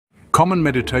Common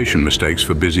meditation mistakes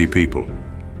for busy people,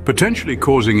 potentially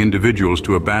causing individuals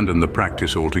to abandon the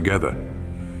practice altogether.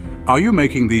 Are you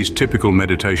making these typical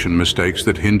meditation mistakes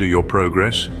that hinder your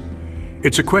progress?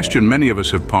 It's a question many of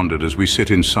us have pondered as we sit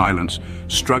in silence,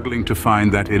 struggling to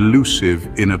find that elusive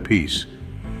inner peace.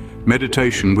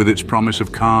 Meditation, with its promise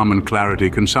of calm and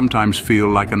clarity, can sometimes feel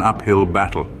like an uphill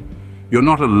battle. You're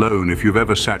not alone if you've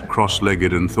ever sat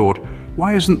cross-legged and thought,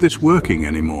 why isn't this working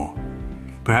anymore?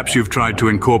 Perhaps you've tried to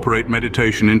incorporate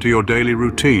meditation into your daily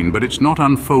routine, but it's not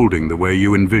unfolding the way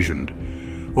you envisioned.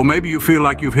 Or maybe you feel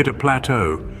like you've hit a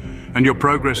plateau, and your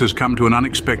progress has come to an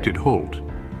unexpected halt.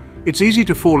 It's easy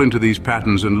to fall into these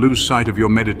patterns and lose sight of your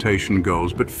meditation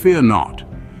goals, but fear not,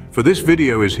 for this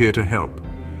video is here to help.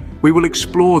 We will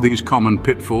explore these common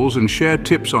pitfalls and share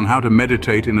tips on how to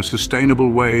meditate in a sustainable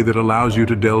way that allows you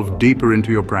to delve deeper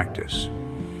into your practice.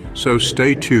 So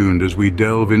stay tuned as we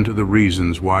delve into the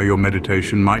reasons why your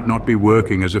meditation might not be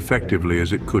working as effectively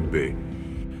as it could be.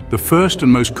 The first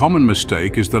and most common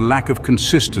mistake is the lack of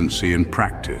consistency in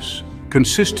practice.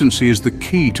 Consistency is the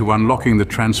key to unlocking the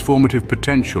transformative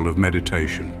potential of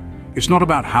meditation. It's not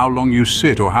about how long you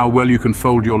sit or how well you can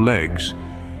fold your legs.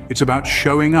 It's about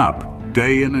showing up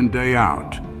day in and day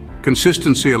out.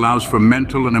 Consistency allows for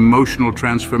mental and emotional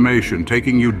transformation,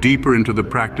 taking you deeper into the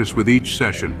practice with each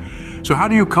session. So how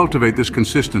do you cultivate this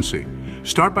consistency?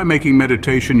 Start by making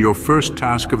meditation your first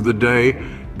task of the day,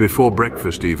 before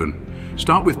breakfast even.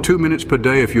 Start with 2 minutes per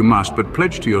day if you must, but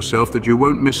pledge to yourself that you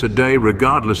won't miss a day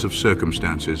regardless of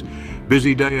circumstances.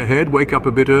 Busy day ahead, wake up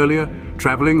a bit earlier,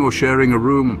 traveling or sharing a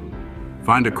room.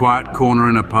 Find a quiet corner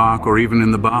in a park or even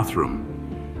in the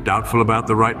bathroom. Doubtful about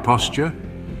the right posture?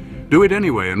 Do it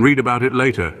anyway and read about it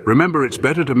later. Remember, it's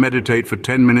better to meditate for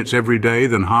 10 minutes every day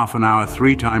than half an hour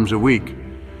 3 times a week.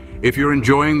 If you're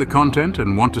enjoying the content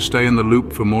and want to stay in the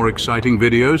loop for more exciting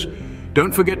videos,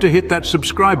 don't forget to hit that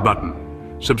subscribe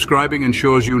button. Subscribing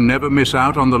ensures you never miss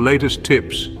out on the latest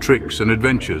tips, tricks, and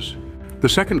adventures. The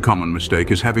second common mistake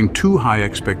is having too high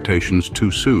expectations too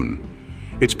soon.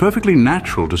 It's perfectly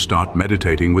natural to start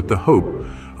meditating with the hope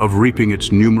of reaping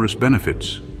its numerous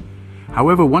benefits.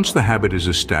 However, once the habit is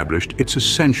established, it's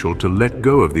essential to let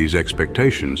go of these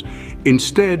expectations.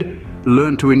 Instead,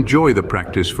 learn to enjoy the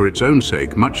practice for its own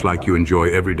sake, much like you enjoy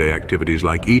everyday activities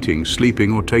like eating,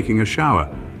 sleeping, or taking a shower.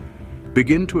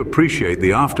 Begin to appreciate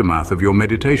the aftermath of your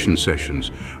meditation sessions.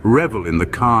 Revel in the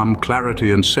calm,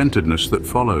 clarity, and centeredness that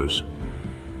follows.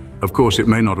 Of course, it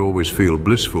may not always feel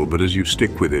blissful, but as you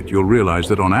stick with it, you'll realize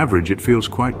that on average it feels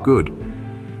quite good.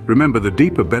 Remember, the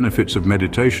deeper benefits of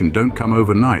meditation don't come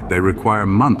overnight. They require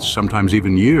months, sometimes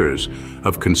even years,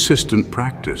 of consistent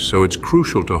practice. So it's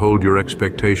crucial to hold your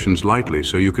expectations lightly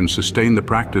so you can sustain the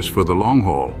practice for the long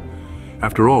haul.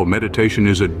 After all, meditation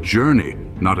is a journey,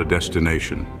 not a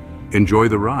destination. Enjoy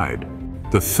the ride.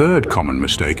 The third common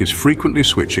mistake is frequently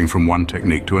switching from one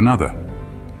technique to another.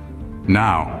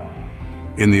 Now,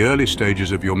 in the early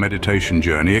stages of your meditation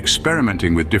journey,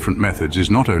 experimenting with different methods is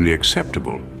not only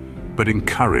acceptable, but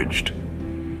encouraged.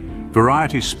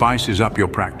 Variety spices up your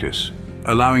practice,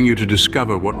 allowing you to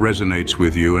discover what resonates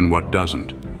with you and what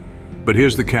doesn't. But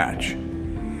here's the catch.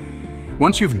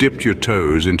 Once you've dipped your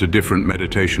toes into different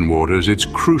meditation waters, it's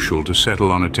crucial to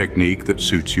settle on a technique that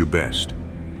suits you best.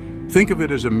 Think of it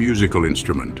as a musical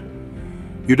instrument.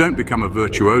 You don't become a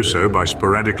virtuoso by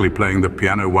sporadically playing the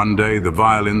piano one day, the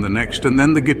violin the next, and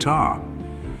then the guitar.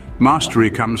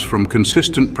 Mastery comes from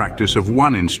consistent practice of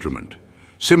one instrument.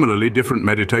 Similarly, different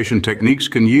meditation techniques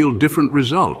can yield different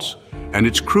results, and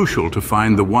it's crucial to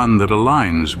find the one that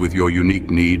aligns with your unique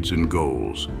needs and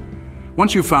goals.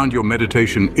 Once you've found your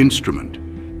meditation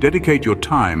instrument, dedicate your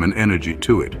time and energy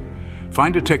to it.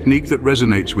 Find a technique that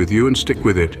resonates with you and stick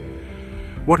with it.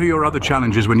 What are your other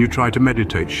challenges when you try to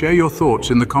meditate? Share your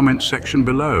thoughts in the comments section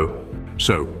below.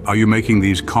 So, are you making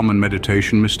these common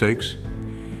meditation mistakes?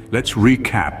 Let's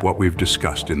recap what we've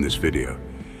discussed in this video.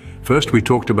 First, we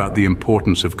talked about the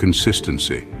importance of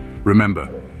consistency. Remember,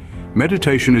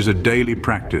 meditation is a daily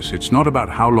practice. It's not about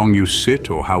how long you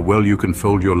sit or how well you can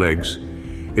fold your legs.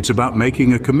 It's about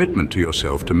making a commitment to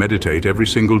yourself to meditate every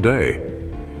single day.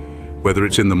 Whether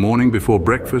it's in the morning before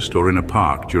breakfast or in a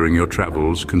park during your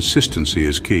travels, consistency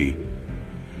is key.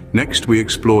 Next, we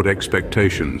explored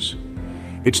expectations.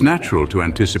 It's natural to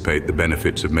anticipate the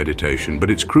benefits of meditation, but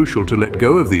it's crucial to let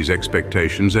go of these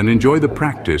expectations and enjoy the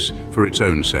practice for its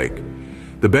own sake.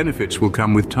 The benefits will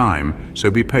come with time,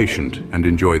 so be patient and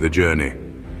enjoy the journey.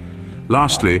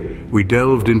 Lastly, we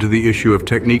delved into the issue of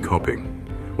technique hopping.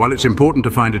 While it's important to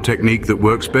find a technique that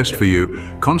works best for you,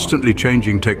 constantly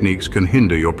changing techniques can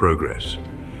hinder your progress.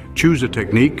 Choose a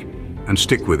technique and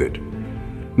stick with it.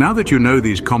 Now that you know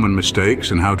these common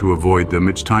mistakes and how to avoid them,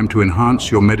 it's time to enhance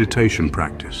your meditation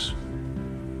practice.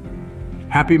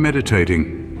 Happy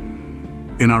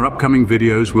meditating. In our upcoming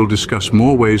videos, we'll discuss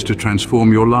more ways to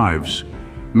transform your lives.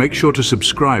 Make sure to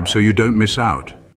subscribe so you don't miss out.